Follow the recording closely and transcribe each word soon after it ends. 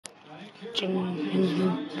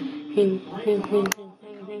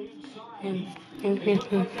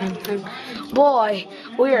Boy,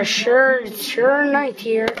 we are sure night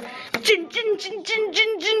here. It's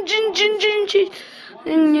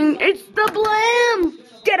the blimp.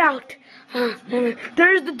 Get out.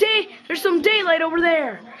 There's some daylight over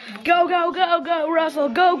there. Go, Russell.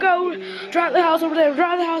 Go. Drive the house over there.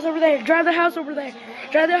 Drive the house over there. Drive the house over there.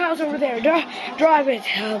 Drive the house over there. Drive it.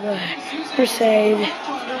 Oh, good. We're saved.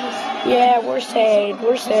 Yeah, we're saved.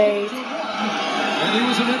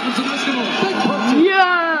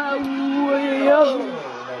 Yeah.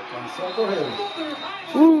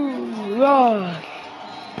 Ooh, God.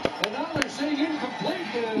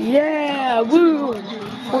 Yeah, woo.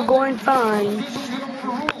 We're going fine.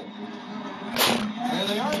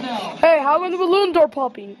 Hey, how come the balloons are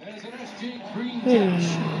popping?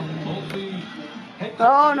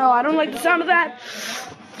 Oh no, I don't like the sound of that.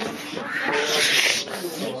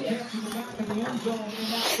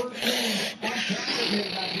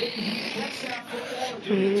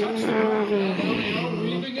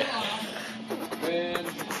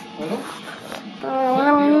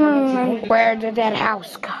 Where did that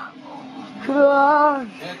house go?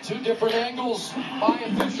 At 2 different angles by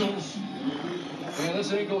officials. And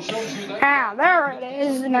this angle shows you that. Ah, there it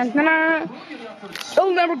is.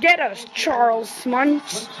 You'll never get us, Charles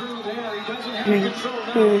Smuntz.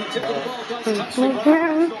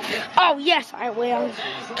 Oh, yes, I will.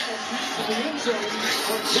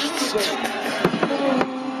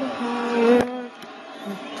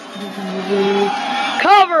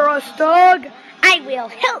 Cover us, dog. I will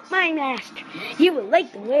help my master. You will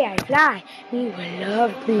like the way I fly. You will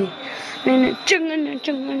love me.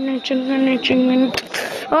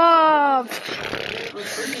 Oh.